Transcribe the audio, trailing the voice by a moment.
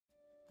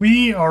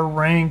We are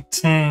rank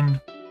 10.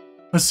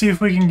 Let's see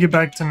if we can get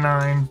back to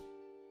 9.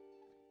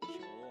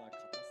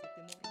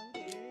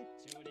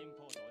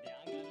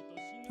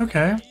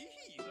 Okay.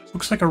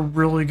 Looks like a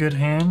really good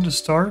hand to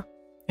start.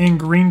 And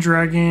green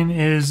dragon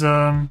is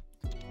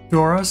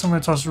Dora, so I'm going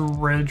to toss a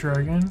red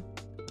dragon.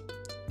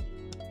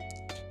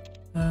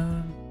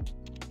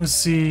 Let's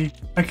see.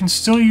 I can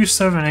still use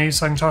 7-8,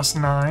 so I can toss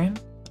 9.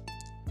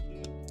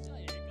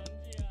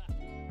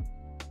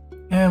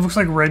 Yeah, it looks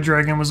like red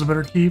dragon was a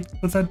better keep,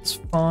 but that's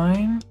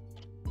fine.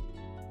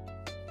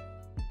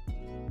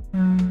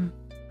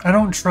 I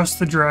don't trust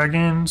the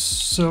dragons,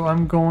 so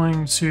I'm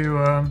going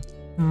to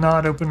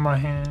not open my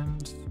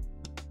hand.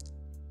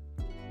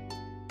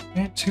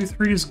 Okay,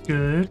 2-3 is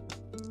good.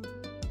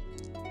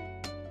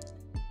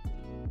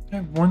 Okay,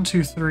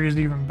 1-2-3 is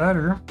even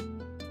better.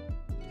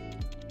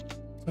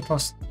 So I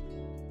toss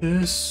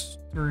this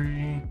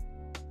 3.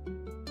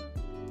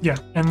 Yeah,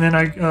 and then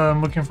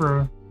I'm looking for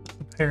a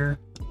pair.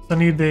 So I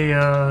need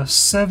a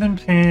 7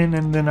 pin,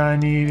 and then I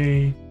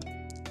need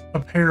a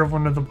pair of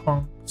one of the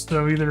punks.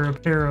 So either a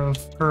pair of,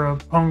 or a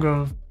pung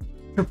of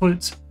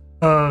triplets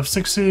of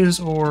 6s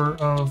or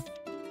of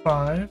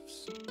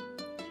 5s.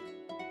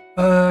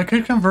 I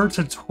could convert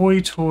to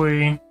Toy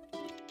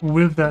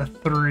with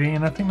that 3,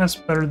 and I think that's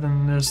better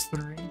than this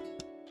 3.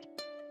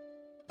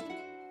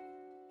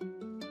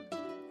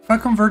 If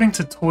I'm converting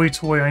to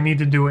Toy, I need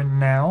to do it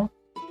now.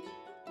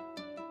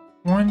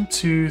 1,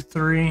 2,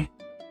 3.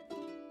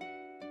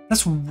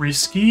 That's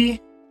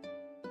risky.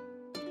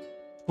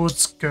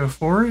 Let's go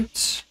for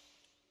it.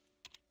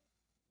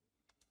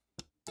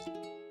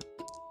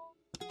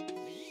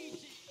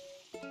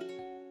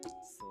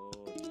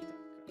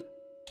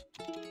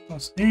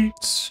 Plus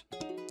 8.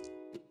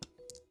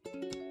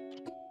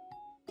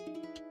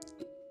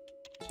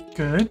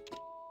 Good.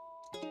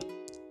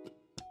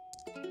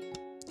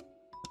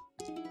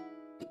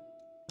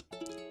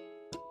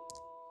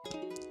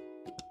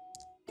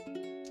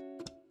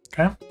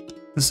 Okay.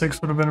 The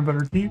 6 would have been a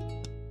better keep.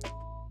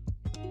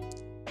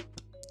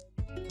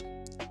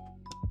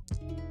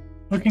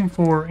 Looking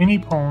for any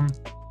pawn.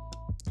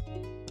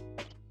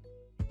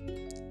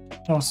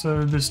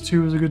 Also, this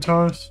 2 is a good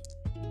toss.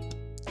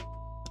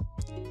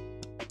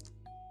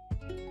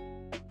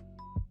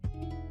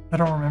 I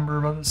don't remember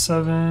about the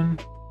 7.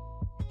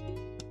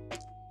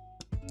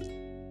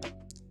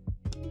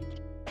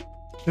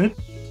 Good.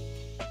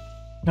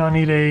 Now I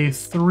need a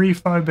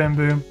 3-5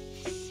 bamboo,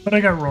 but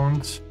I got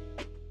runs.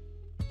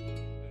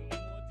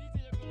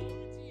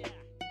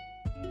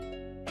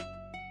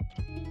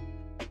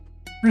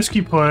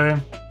 Risky play.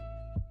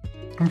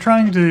 I'm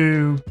trying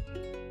to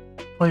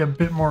play a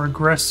bit more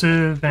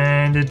aggressive,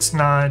 and it's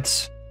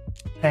not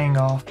paying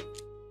off.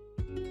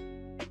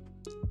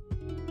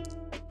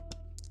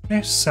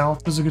 Okay,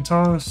 south is a good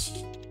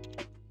toss.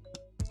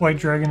 White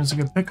dragon is a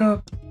good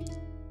pickup.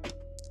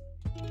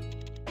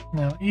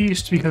 Now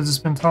east, because it's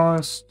been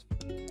tossed.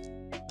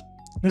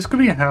 This could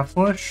be a half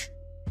flush.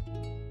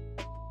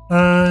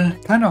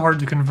 Kind of hard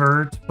to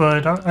convert,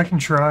 but I can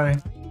try.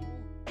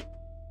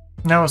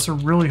 Now it's a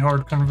really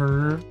hard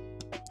convert.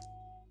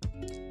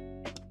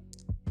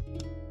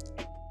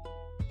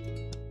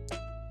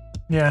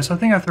 Yeah, so I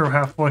think I throw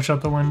half flush out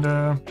the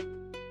window.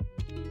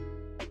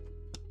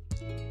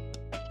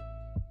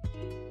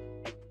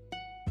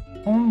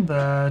 On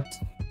that.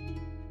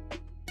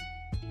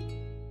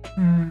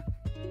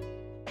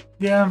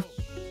 Yeah.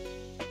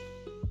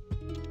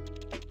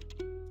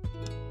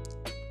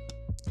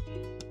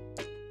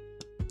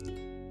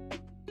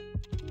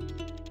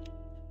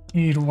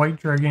 Need a white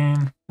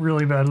dragon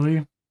really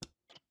badly.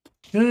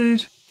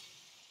 Good.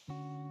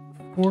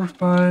 4,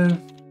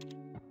 5,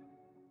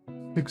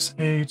 6,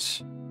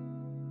 8.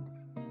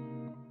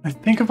 I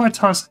think if I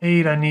toss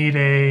 8, I need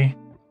a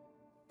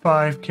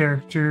 5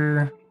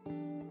 character.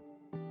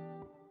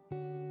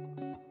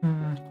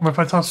 But if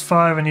I toss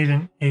 5, I need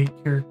an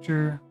 8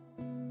 character.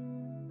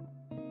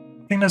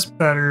 I think that's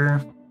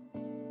better.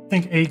 I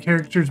think 8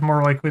 characters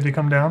more likely to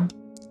come down.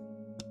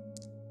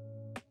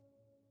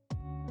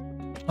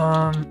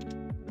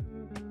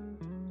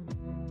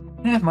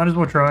 Yeah, might as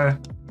well try.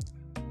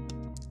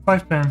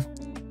 5 pin.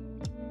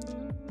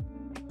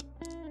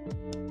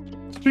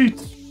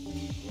 Sweet.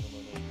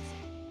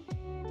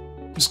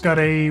 Just got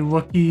a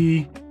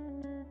lucky,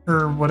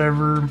 or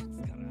whatever,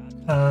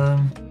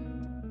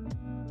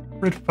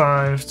 red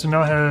 5, so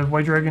now I have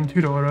white dragon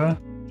 2 Dora.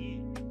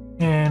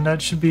 And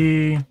that should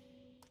be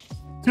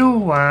still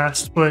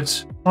last,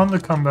 but on the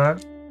comeback.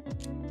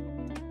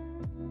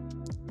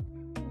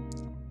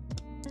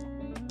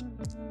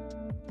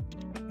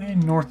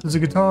 North is a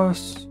good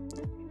toss.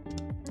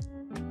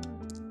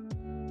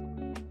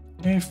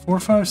 Okay, 4,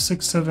 5,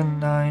 6, 7,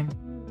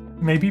 9.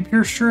 Maybe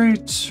pure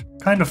straight.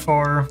 Kind of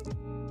far.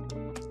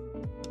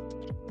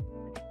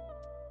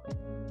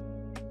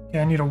 Okay,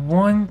 I need a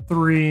 1,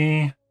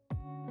 3.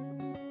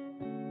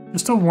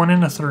 Just a 1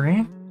 and a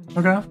 3.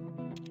 Okay.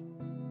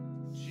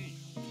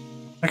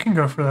 I can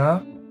go for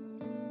that.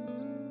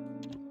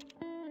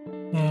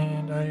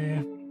 And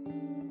I...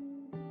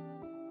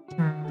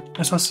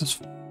 I toss this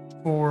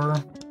 4.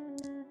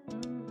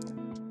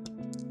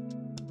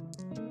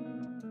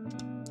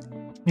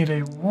 Need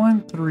a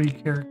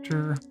 1/3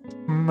 character,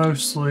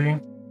 mostly.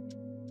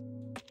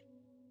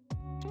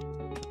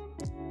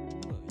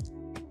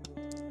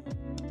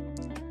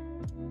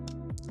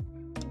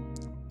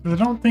 I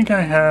don't think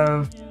I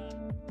have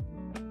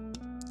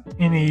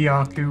any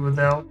Yaku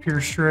without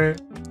pure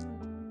straight.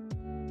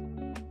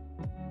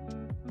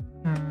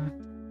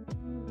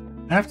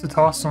 I have to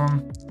toss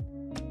them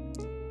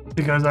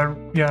because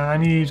I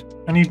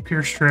need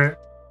pure straight.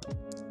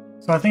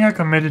 So I think I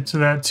committed to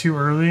that too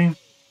early.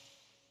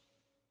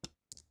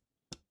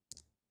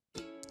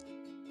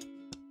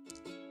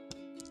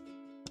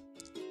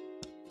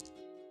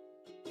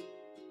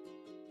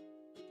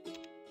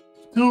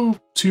 Still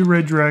 2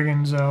 red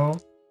dragons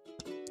out.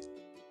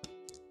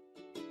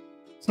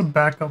 It's a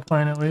backup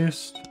plan at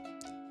least.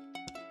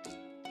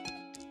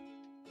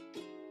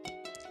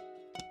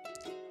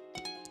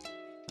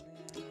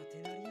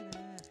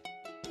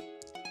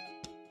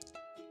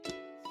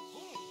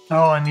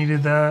 Oh, I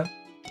needed that.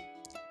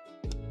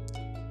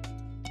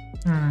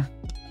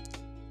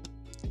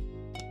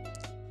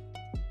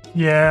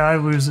 Yeah, I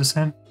lose this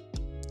hand.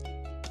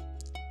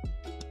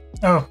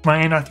 Oh,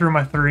 I threw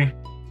my 3.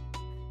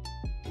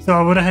 So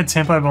I would have had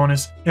Senpai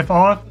bonus. If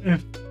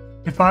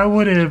I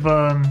would have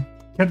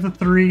kept the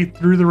 3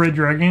 through the red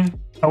dragon,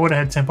 I would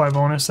have had Senpai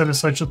bonus. That is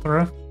such a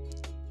throw.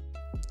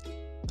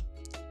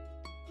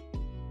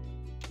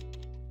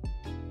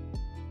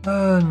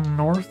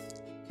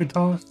 North, good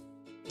toss.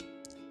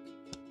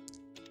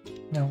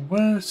 Now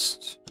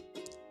west.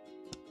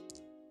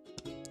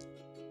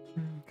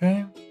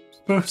 Okay.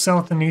 Both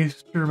south and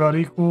east are about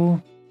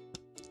equal.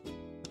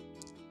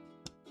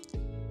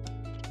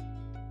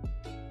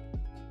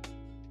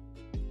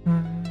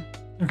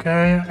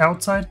 Okay,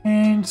 outside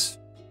hands.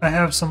 I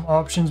have some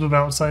options with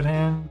outside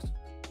hands.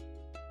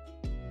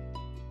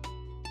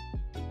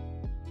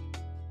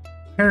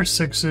 Pair of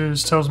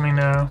 6s tells me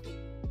no.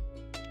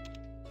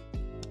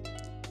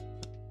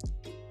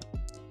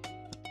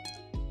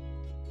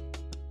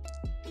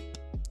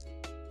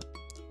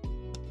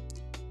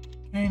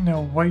 Okay,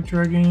 now white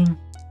dragon.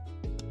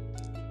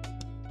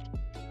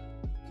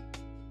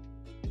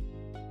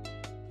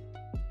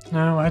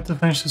 No, I have to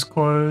finish this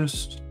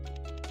closed.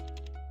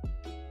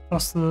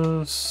 Toss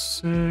the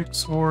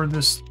 6 or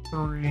this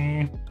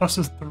 3. Toss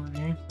this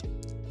 3.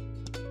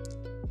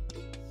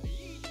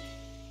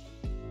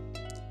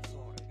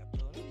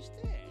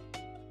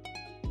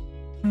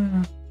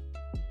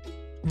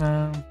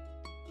 No.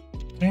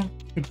 Okay,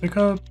 good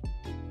pickup.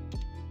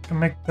 Can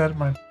make that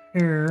my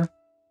pair.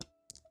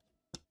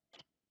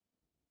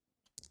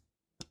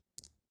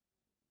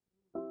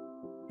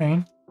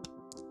 Okay.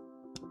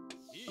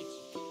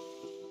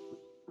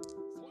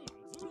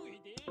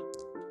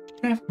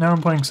 Okay, now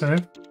I'm playing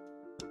safe.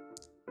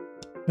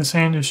 This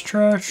hand is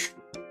trash.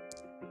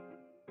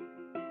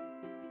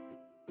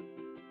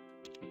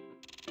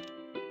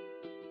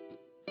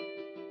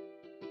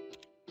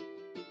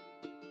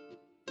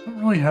 Don't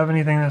really have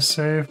anything that's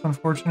safe,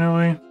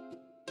 unfortunately.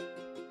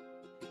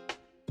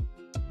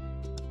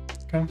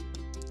 Okay.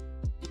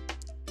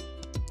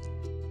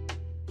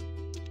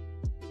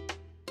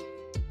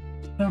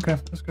 Okay,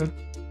 that's good.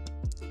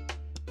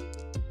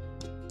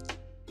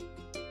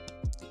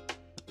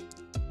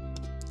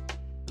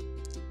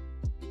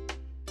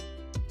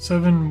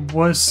 Seven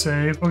was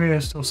safe. Okay,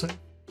 it's still safe.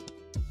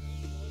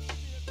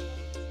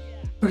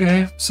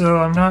 Okay, so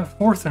I'm not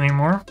 4th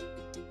anymore.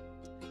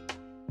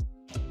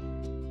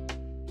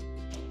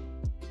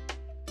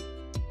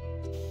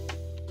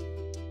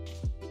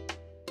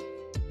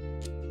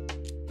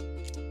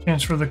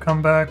 Chance for the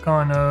comeback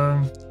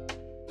on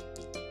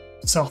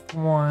South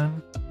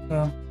 1.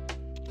 So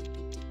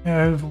I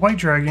have white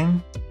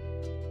dragon,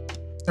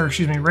 or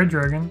excuse me, red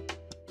dragon.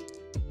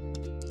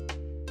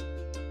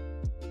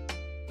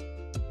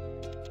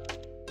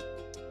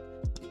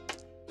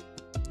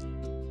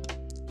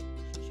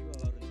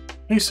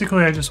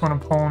 Basically, I just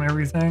want to pawn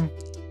everything.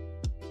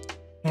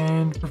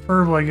 And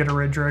preferably I get a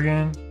red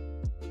dragon.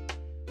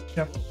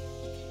 Yep.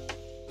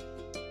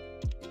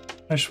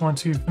 I just want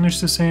to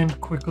finish this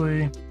hand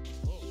quickly.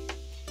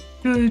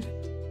 Good.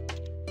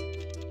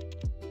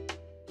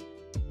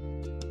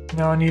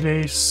 Now I need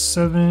a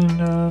 7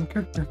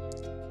 character.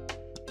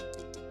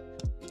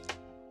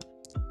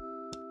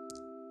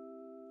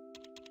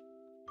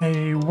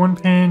 A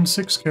 1-pin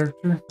 6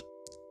 character.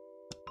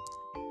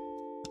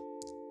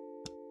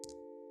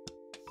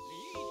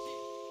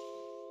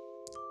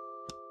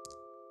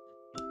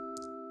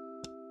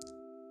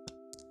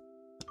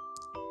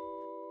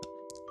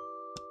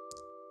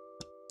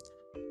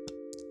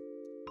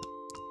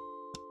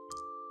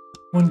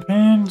 One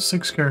pan,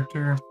 6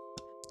 character.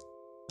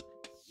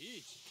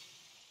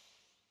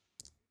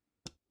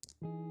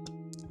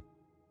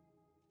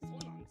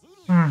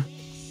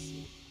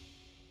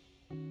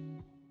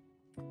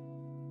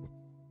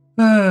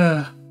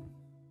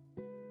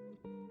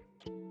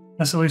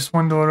 That's at least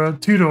 1 Dora,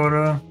 2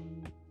 Dora.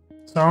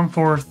 So I'm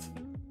 4th.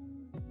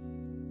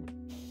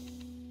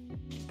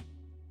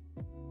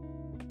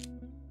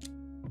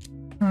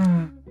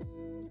 I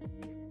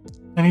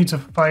need to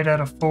fight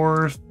at a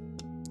 4th.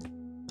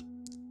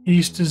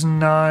 East is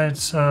not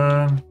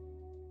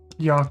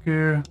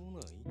Yaku,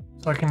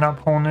 so I cannot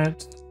pawn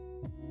it.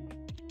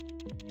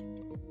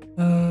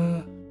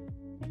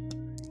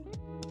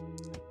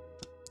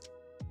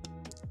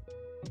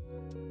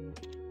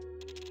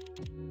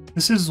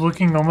 This is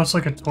looking almost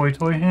like a toy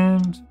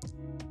hand.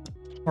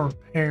 Or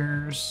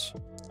pairs.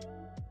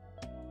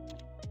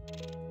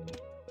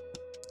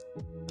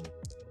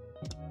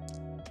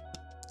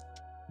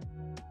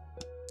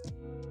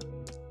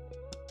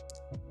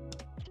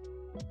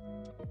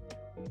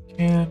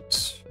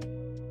 Can't.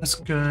 That's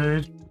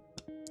good.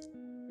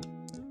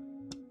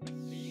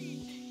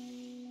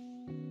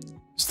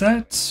 Is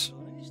that...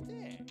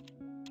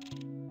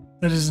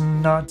 That is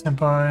not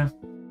Tempai.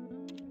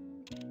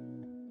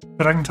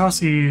 But I can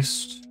toss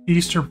East.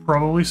 East are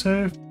probably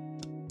safe.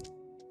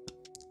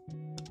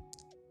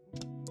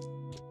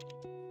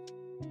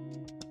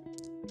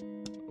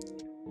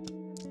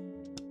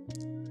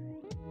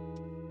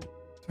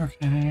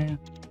 Okay.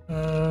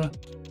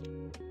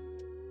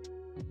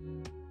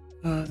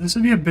 This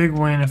would be a big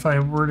win if I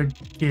were to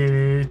get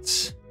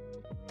it.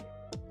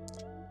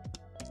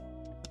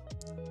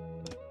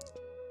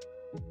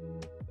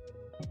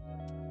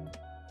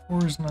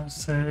 Four is not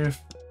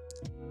safe.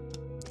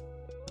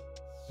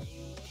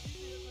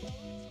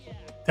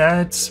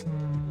 That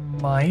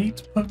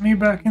might put me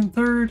back in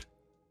third.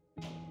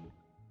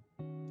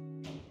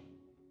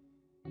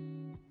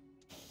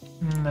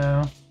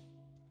 No.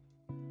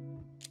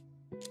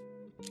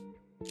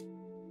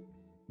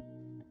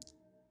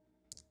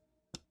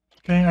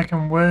 Okay, I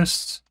can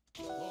west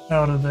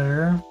out of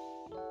there.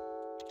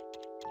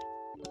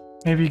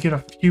 Maybe get a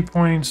few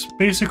points.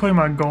 Basically,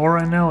 my goal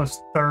right now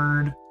is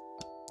third,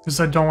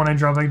 because I don't want to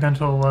drop back down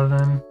to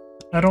 11.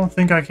 I don't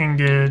think I can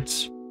get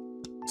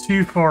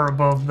too far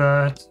above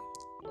that.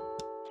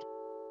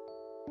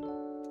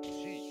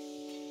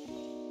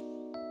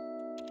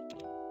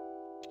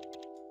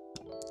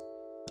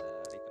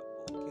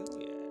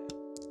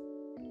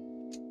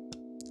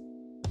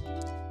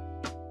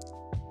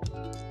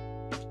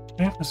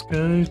 Okay, that's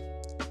good.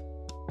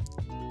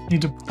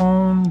 Need to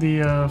pawn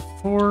the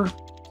 4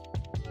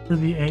 for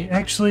the 8.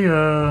 Actually,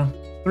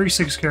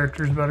 36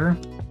 characters better.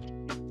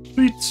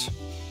 Sweet.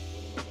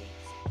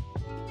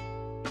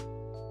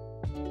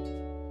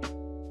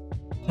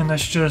 And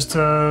that's just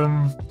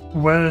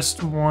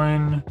west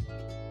 1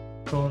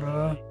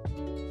 Dora.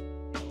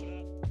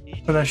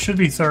 But that should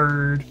be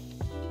third.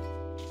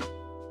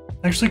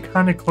 Actually,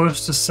 kind of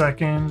close to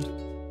second.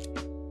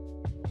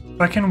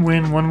 If I can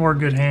win one more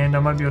good hand, I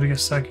might be able to get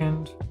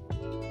second.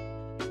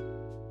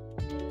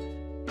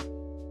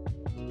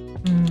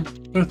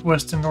 Both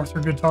west and north are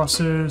good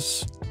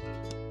tosses.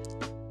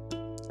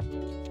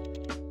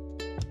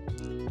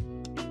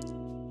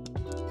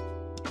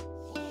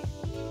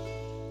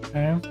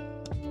 Okay.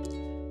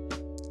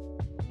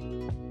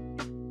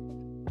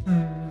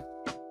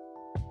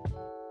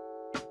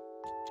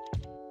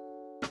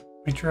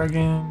 White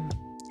dragon.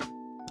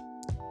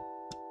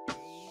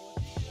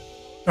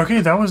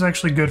 Okay, that was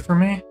actually good for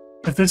me.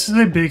 If this is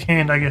a big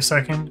hand, I get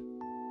second.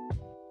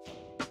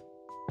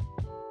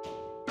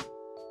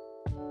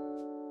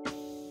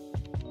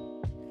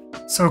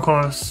 So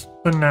close,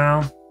 but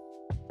no.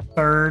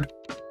 Third.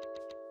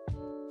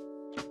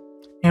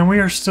 And we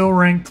are still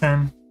ranked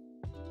 10.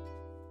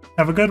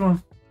 Have a good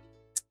one.